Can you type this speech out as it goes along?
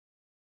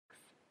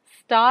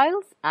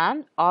styles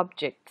and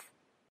objects.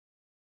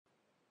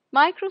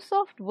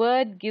 Microsoft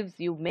Word gives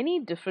you many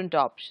different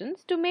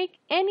options to make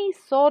any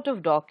sort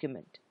of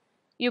document.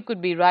 You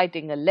could be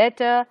writing a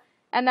letter,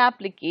 an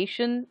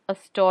application, a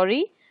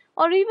story,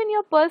 or even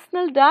your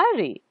personal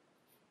diary.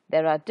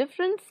 There are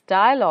different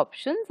style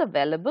options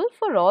available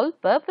for all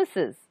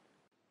purposes.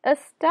 A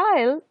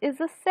style is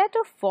a set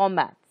of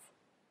formats.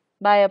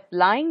 By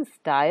applying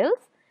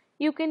styles,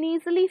 you can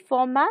easily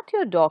format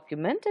your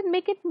document and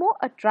make it more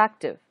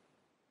attractive.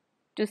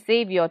 To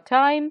save your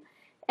time,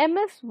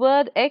 MS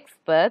Word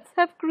experts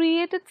have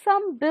created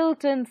some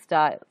built-in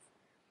styles.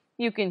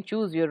 You can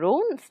choose your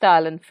own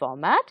style and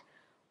format,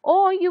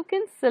 or you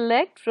can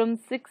select from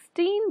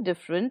 16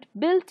 different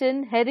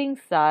built-in heading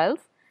styles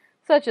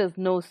such as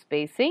no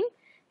spacing,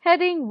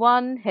 heading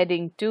 1,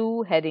 heading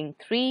 2, heading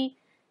 3,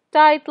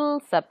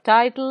 title,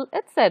 subtitle,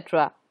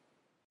 etc.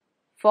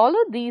 Follow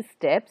these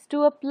steps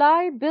to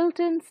apply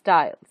built-in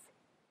styles.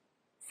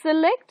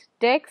 Select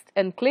text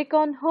and click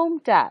on Home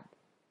tab.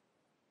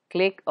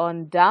 Click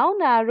on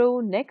down arrow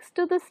next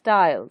to the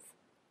styles.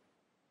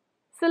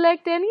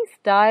 Select any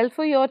style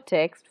for your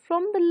text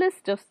from the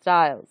list of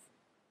styles.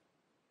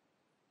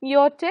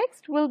 Your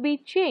text will be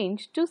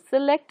changed to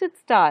selected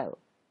style.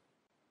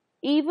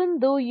 Even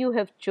though you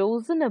have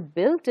chosen a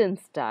built-in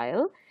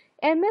style,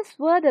 MS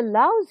Word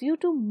allows you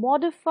to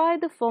modify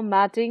the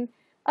formatting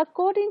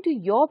according to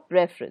your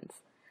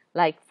preference,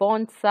 like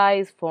font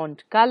size,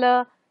 font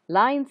color,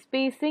 line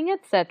spacing,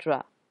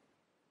 etc.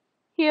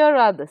 Here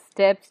are the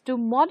steps to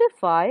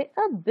modify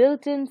a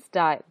built-in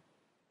style.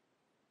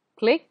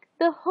 Click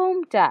the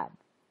Home tab.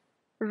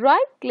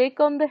 Right-click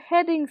on the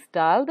heading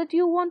style that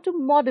you want to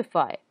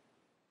modify.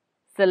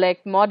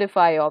 Select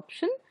Modify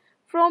option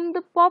from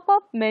the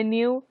pop-up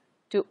menu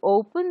to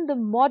open the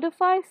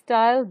Modify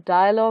Style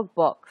dialog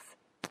box.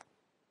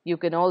 You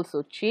can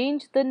also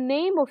change the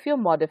name of your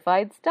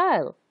modified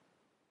style.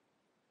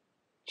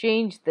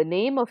 Change the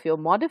name of your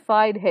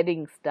modified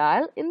heading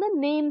style in the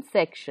Name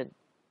section.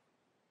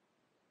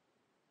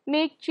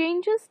 Make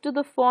changes to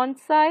the font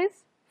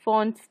size,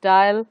 font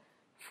style,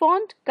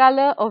 font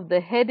color of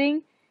the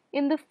heading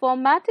in the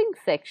Formatting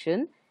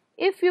section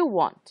if you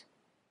want.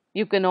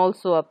 You can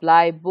also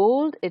apply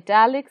bold,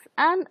 italics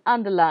and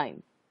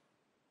underline.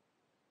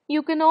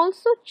 You can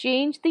also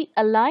change the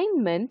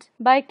alignment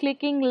by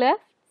clicking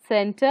left,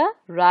 center,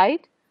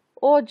 right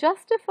or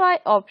justify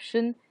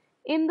option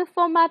in the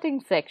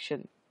Formatting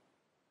section.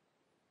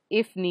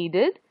 If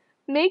needed,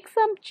 make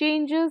some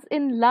changes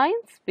in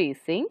line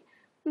spacing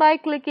by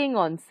clicking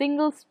on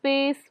single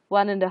space,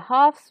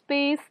 1.5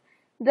 space,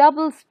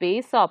 double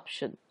space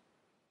option.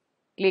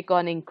 Click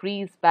on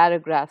Increase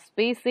Paragraph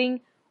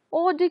Spacing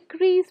or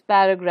Decrease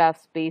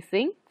Paragraph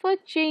Spacing for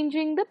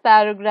changing the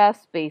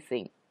paragraph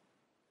spacing.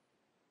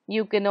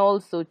 You can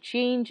also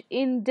change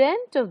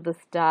indent of the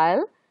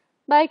style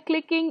by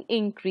clicking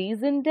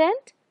Increase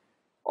Indent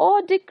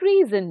or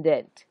Decrease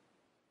Indent.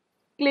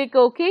 Click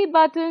OK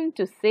button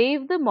to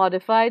save the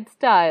modified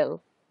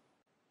style.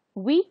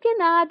 We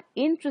can add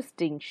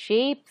interesting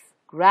shapes,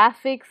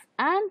 graphics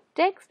and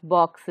text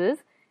boxes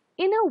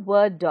in a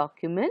Word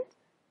document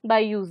by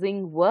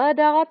using Word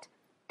Art,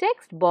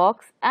 Text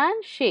Box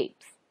and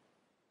Shapes.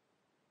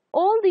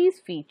 All these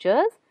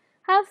features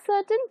have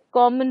certain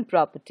common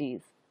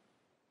properties.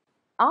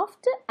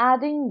 After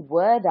adding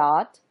Word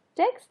Art,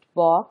 Text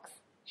Box,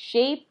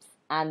 Shapes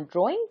and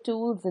Drawing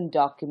tools in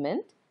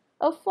document,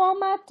 a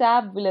Format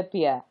tab will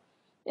appear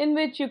in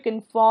which you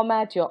can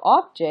format your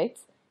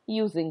objects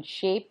using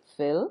Shape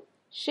Fill,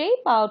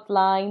 Shape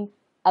Outline,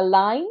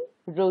 Align,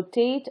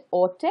 Rotate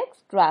or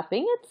Text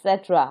Wrapping,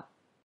 etc.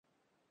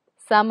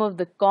 Some of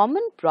the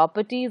common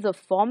properties of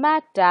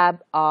Format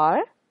tab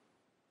are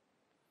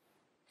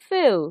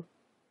Fill.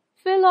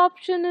 Fill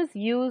option is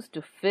used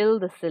to fill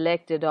the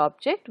selected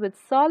object with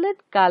solid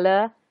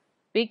color,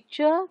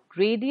 picture,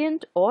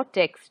 gradient or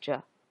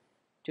texture.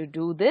 To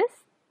do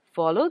this,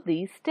 follow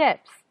these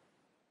steps.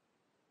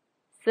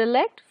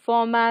 Select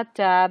Format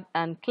tab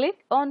and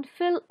click on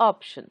Fill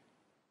option.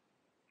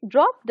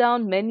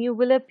 Drop-down menu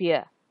will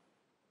appear.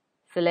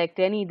 Select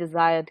any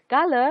desired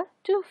color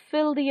to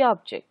fill the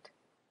object.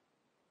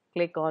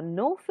 Click on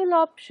No Fill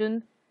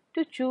option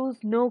to choose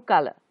no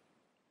color.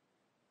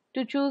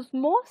 To choose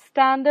more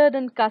standard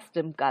and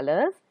custom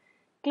colors,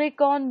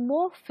 click on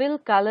More Fill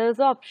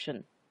Colors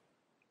option.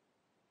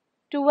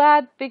 To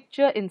add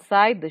picture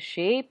inside the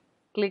shape,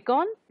 click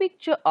on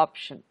Picture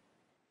option.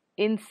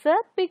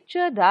 Insert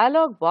Picture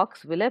dialog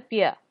box will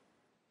appear.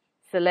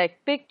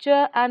 Select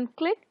Picture and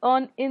click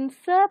on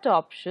Insert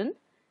option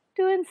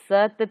to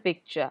insert the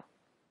picture.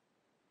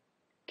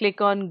 Click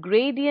on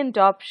Gradient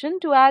option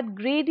to add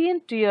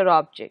gradient to your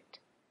object.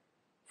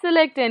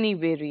 Select any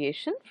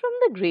variation from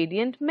the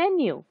Gradient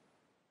menu.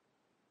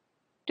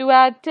 To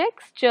add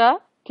texture,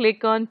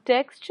 click on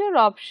Texture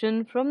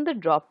option from the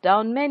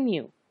drop-down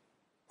menu.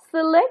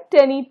 Select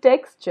any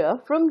texture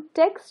from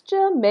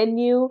Texture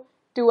menu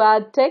to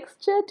add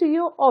texture to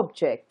your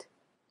object.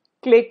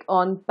 Click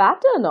on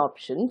Pattern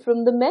option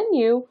from the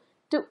menu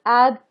to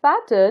add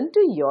pattern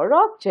to your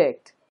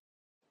object.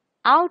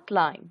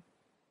 Outline.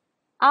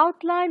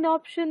 Outline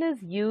option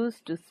is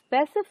used to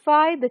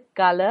specify the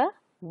color,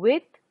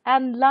 width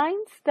and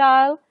line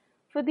style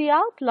for the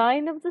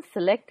outline of the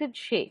selected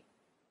shape.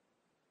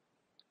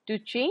 To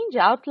change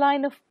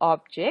outline of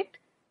object,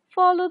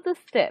 follow the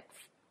steps.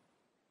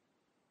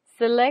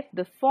 Select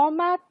the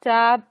Format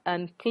tab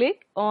and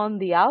click on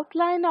the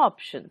Outline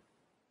option.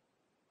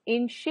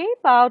 In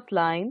Shape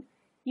Outline,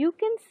 you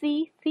can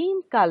see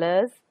theme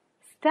colors,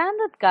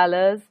 standard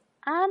colors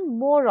and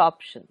more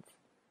options.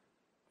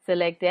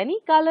 Select any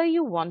color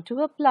you want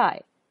to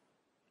apply.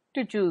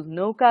 To choose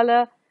no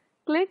color,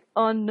 click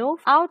on No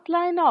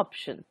Outline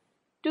option.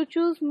 To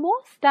choose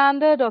more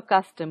standard or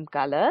custom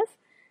colors,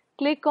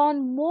 click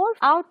on More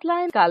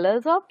Outline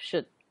Colors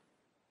option.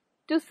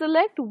 To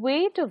select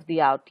weight of the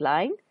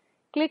outline,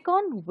 click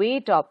on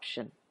Weight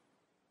option.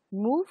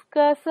 Move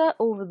cursor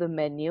over the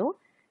menu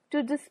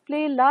to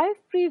display live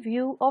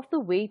preview of the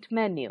weight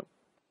menu.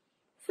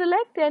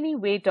 Select any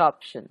weight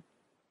option.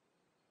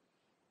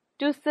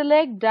 To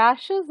select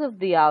dashes of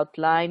the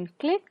outline,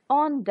 click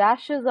on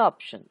Dashes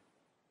option.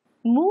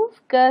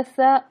 Move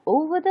cursor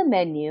over the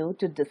menu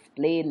to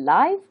display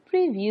live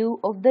preview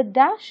of the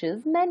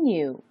dashes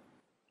menu.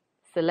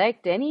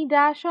 Select any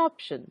dash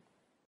option.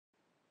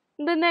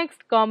 The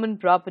next common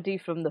property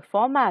from the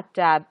Format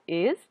tab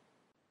is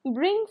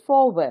Bring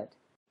Forward.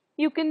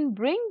 You can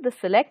bring the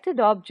selected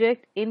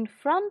object in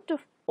front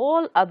of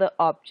all other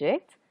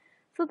objects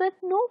so that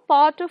no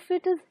part of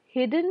it is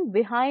hidden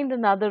behind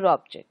another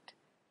object.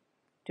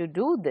 To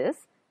do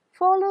this,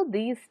 follow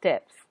these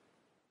steps.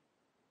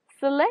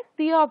 Select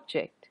the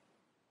object.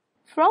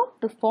 From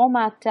the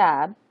Format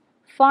tab,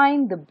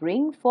 find the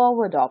Bring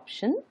Forward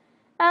option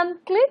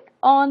and click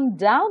on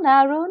down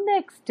arrow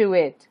next to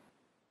it.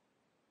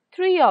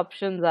 Three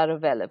options are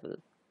available: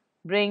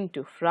 Bring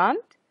to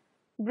front,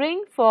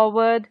 Bring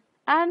forward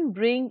and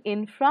Bring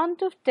in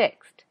front of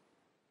text.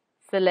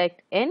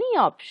 Select any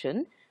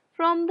option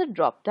from the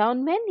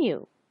drop-down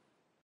menu.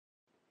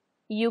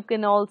 You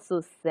can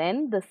also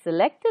send the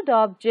selected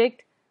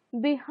object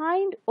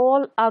behind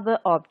all other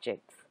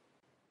objects.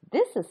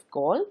 This is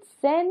called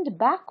Send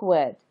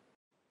Backward.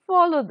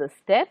 Follow the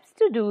steps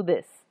to do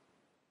this.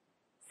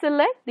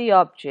 Select the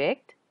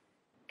object.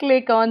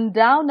 Click on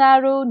down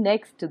arrow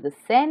next to the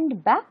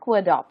Send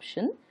Backward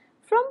option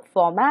from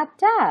Format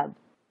tab.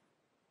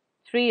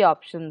 Three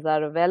options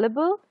are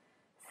available: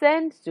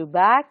 Send to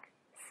back,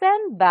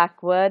 Send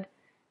backward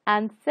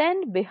and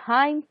Send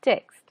behind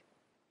text.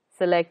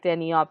 Select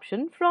any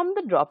option from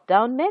the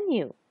drop-down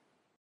menu.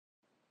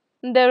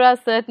 There are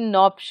certain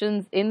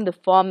options in the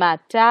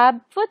Format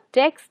tab for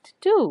text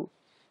too.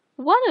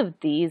 One of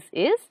these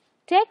is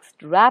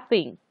Text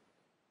Wrapping.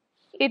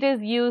 It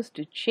is used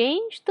to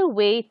change the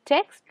way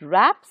text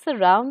wraps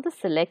around the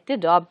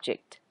selected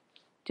object.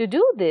 To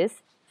do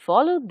this,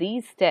 follow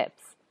these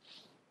steps.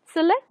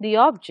 Select the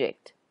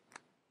object.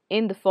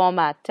 In the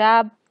Format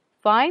tab,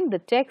 find the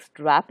Text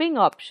Wrapping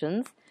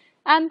options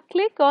and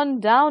click on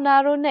down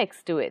arrow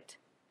next to it.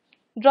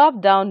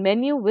 Drop-down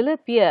menu will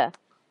appear.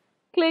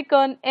 Click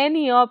on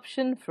any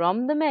option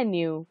from the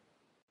menu.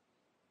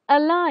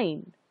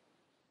 Align.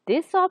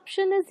 This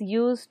option is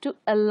used to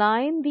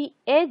align the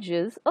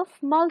edges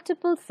of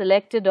multiple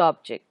selected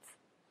objects.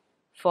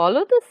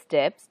 Follow the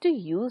steps to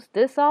use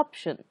this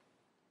option.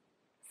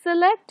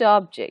 Select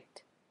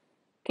object.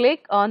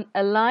 Click on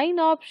Align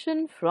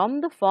option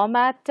from the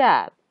Format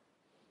tab.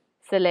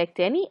 Select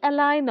any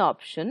Align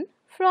option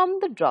from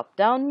the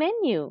drop-down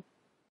menu.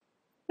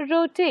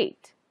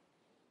 Rotate.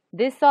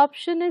 This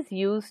option is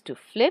used to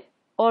flip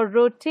or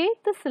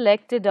rotate the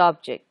selected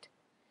object.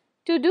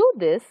 To do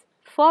this,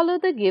 follow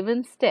the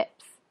given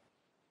steps.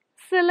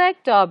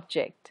 Select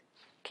object.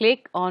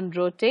 Click on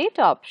Rotate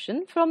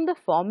option from the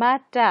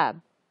Format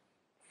tab.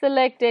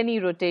 Select any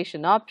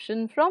rotation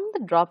option from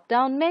the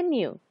drop-down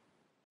menu.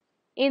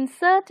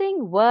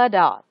 Inserting word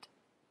art.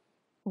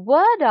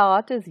 Word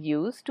art is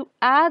used to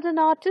add an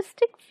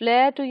artistic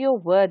flair to your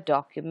Word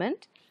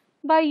document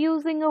by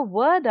using a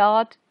word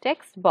art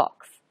text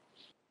box.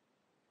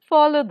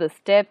 Follow the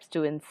steps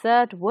to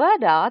insert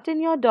word art in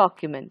your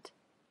document.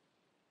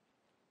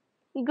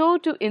 Go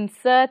to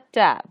Insert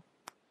tab.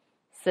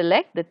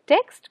 Select the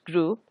text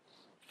group,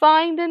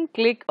 find and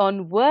click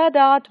on Word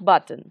Art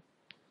button.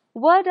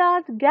 Word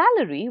Art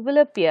Gallery will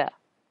appear.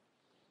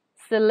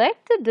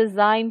 Select a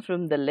design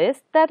from the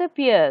list that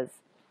appears.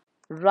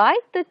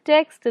 Write the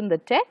text in the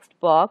text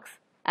box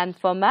and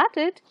format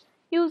it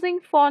using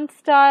font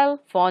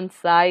style, font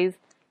size,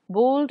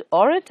 bold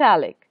or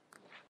italic.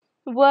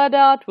 Word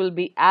art will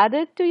be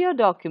added to your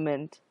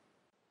document.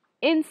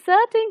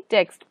 Inserting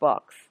text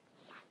box.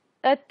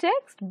 A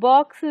text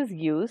box is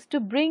used to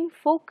bring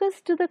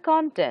focus to the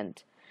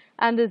content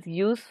and is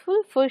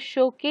useful for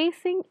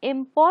showcasing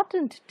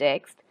important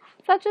text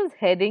such as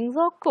headings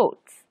or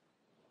quotes.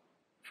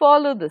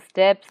 Follow the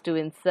steps to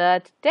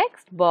insert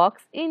text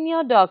box in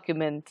your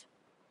document.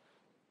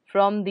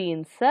 From the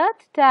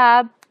Insert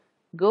tab,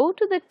 go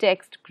to the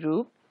text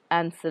group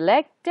and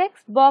select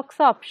Text Box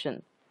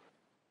option.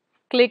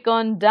 Click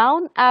on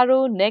down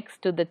arrow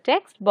next to the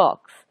text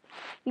box.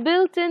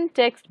 Built-in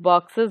text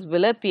boxes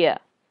will appear.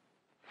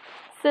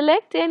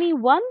 Select any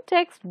one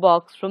text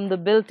box from the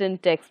built-in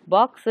text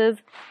boxes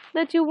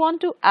that you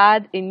want to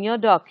add in your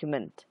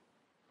document.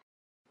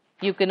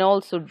 You can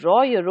also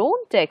draw your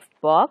own text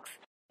box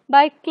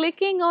by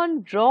clicking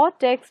on Draw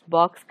Text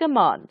Box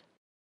command.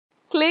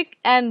 Click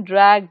and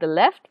drag the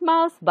left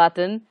mouse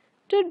button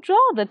to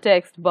draw the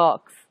text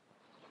box.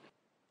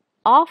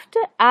 After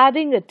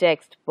adding a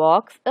text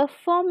box, a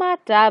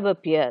Format tab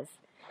appears,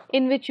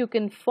 in which you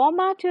can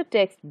format your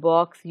text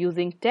box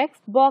using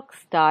text box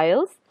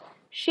styles,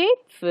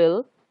 shape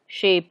fill,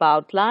 shape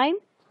outline,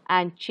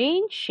 and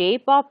change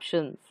shape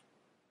options.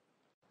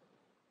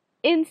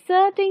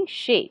 Inserting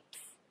shapes.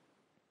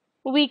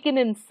 We can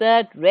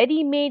insert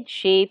ready-made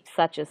shapes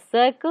such as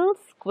circles,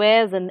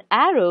 squares, and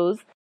arrows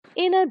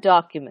in a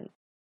document.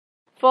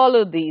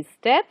 Follow these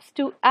steps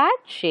to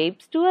add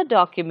shapes to a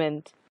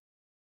document.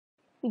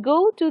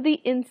 Go to the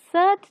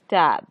Insert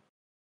tab.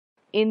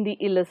 In the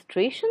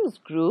Illustrations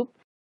group,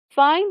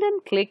 find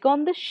and click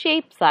on the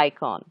Shapes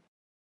icon.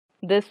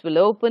 This will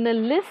open a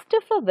list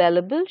of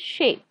available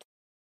shapes.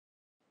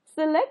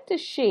 Select a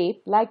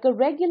shape like a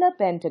regular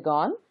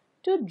pentagon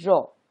to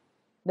draw.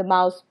 The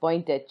mouse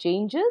pointer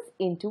changes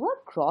into a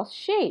cross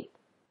shape.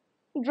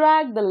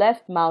 Drag the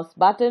left mouse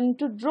button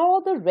to draw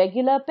the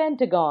regular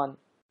pentagon.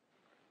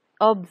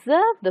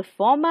 Observe the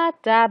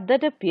Format tab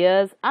that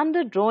appears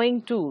under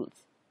Drawing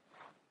Tools.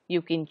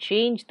 You can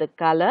change the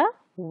color,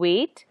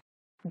 weight,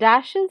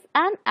 dashes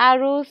and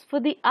arrows for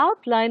the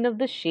outline of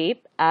the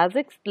shape as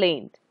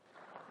explained.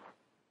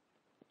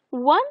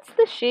 Once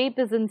the shape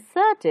is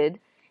inserted,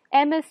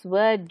 MS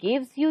Word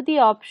gives you the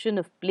option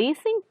of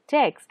placing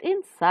text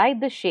inside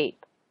the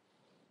shape.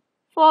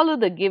 Follow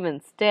the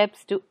given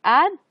steps to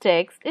add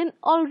text in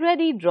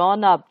already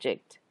drawn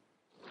object.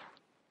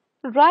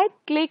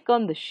 Right-click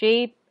on the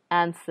shape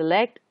and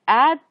select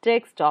Add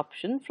Text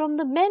option from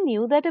the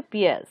menu that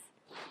appears.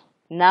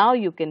 Now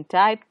you can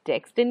type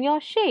text in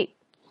your shape.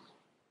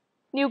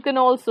 You can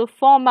also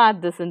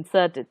format this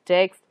inserted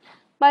text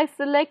by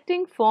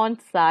selecting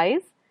font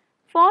size,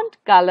 font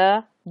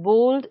color,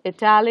 bold,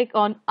 italic,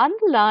 or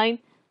underline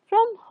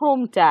from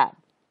Home tab.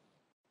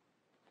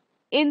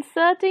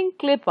 Inserting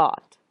clip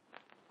art.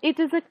 It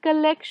is a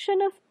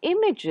collection of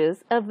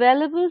images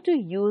available to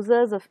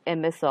users of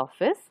MS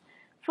Office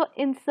for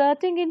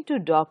inserting into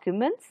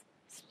documents,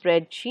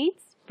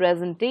 spreadsheets,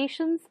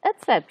 presentations,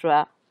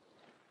 etc.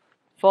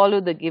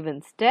 Follow the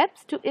given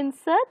steps to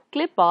insert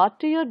clip art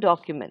to your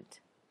document.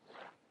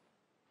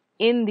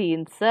 In the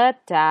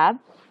Insert tab,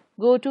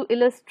 go to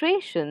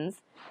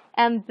Illustrations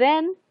and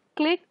then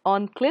click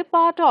on Clip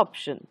Art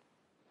option.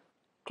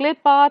 Clip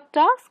Art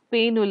task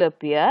pane will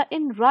appear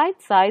in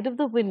right side of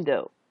the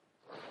window.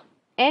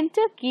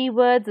 Enter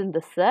keywords in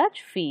the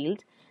search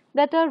field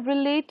that are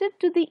related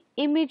to the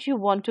image you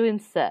want to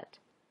insert.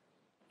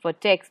 For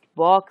text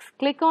box,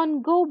 click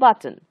on Go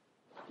button.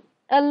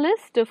 A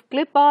list of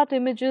clip art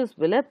images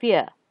will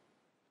appear.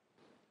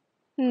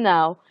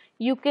 Now,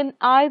 you can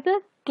either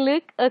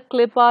click a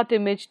clip art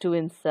image to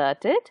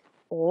insert it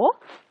or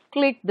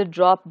click the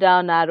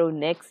drop-down arrow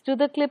next to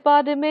the clip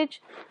art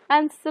image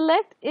and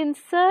select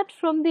Insert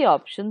from the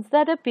options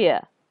that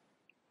appear.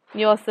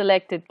 Your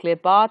selected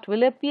clip art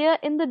will appear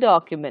in the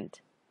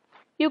document.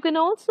 You can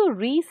also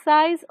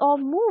resize or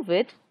move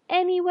it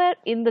anywhere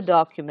in the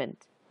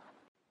document.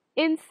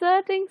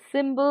 Inserting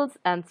symbols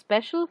and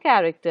special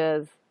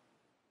characters.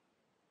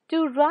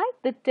 To write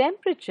the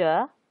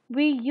temperature,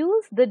 we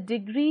use the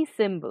degree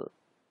symbol.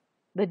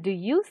 But do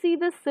you see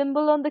the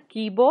symbol on the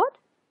keyboard?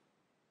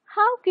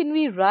 How can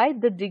we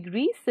write the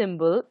degree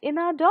symbol in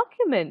our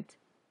document?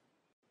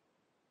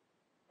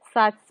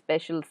 Such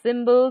special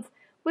symbols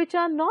which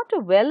are not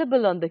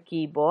available on the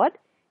keyboard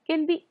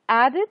can be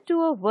added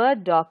to a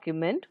Word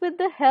document with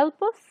the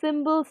help of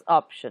Symbols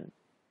option.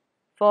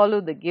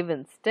 Follow the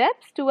given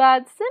steps to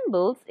add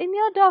symbols in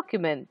your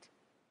document.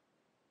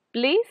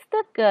 Place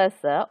the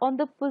cursor on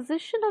the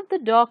position of the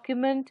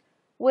document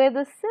where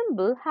the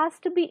symbol has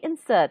to be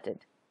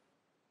inserted.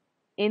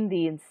 In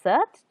the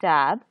Insert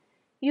tab,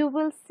 you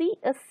will see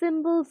a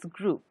Symbols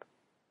group.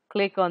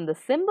 Click on the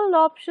symbol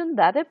option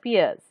that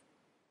appears.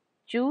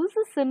 Choose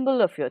a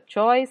symbol of your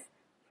choice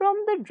from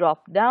the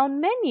drop-down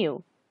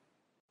menu.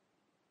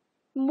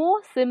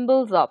 More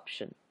Symbols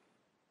option.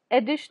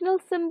 Additional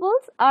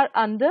symbols are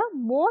under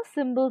More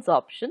Symbols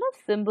option of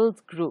Symbols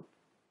group.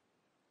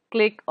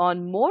 Click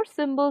on More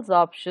Symbols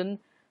option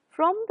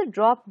from the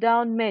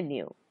drop-down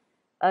menu.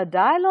 A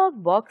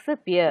dialog box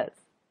appears.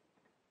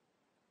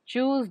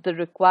 Choose the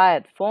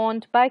required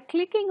font by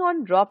clicking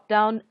on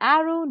drop-down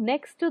arrow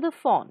next to the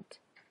font.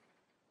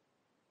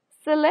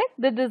 Select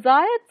the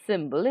desired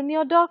symbol in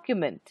your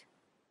document.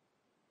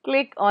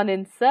 Click on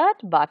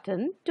Insert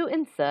button to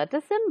insert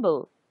a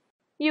symbol.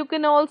 You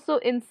can also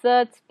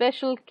insert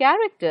special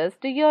characters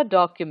to your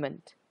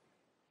document.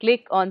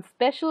 Click on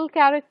Special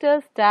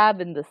Characters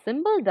tab in the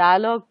Symbol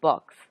dialog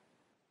box.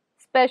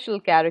 Special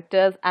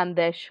characters and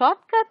their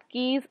shortcut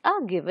keys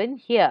are given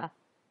here.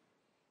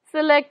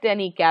 Select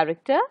any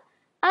character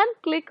and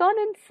click on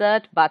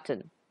Insert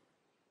button.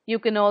 You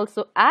can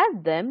also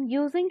add them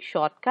using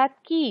shortcut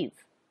keys.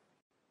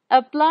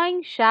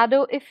 Applying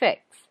shadow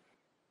effects.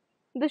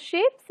 The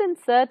shapes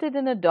inserted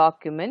in a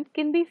document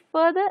can be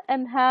further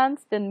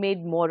enhanced and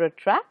made more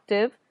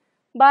attractive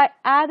by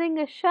adding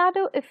a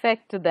shadow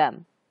effect to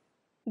them.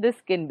 This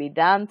can be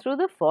done through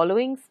the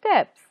following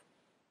steps.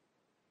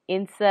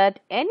 Insert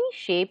any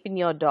shape in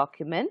your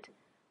document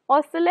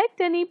or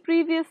select any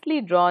previously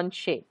drawn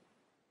shape.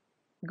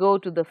 Go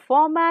to the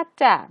Format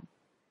tab.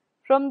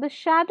 From the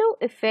Shadow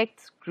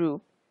Effects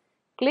group,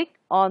 click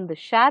on the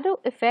Shadow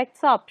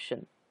Effects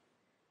option.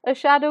 A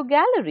shadow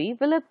gallery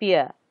will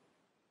appear.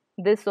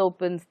 This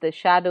opens the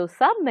Shadow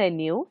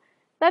submenu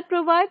that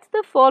provides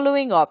the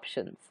following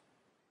options: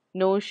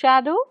 No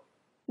Shadow,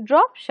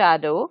 Drop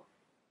Shadow,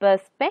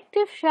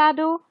 Perspective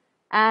Shadow,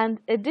 and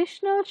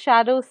Additional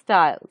Shadow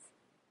Styles.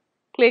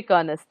 Click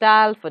on a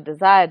style for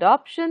desired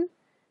option.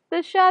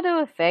 The shadow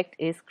effect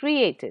is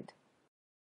created.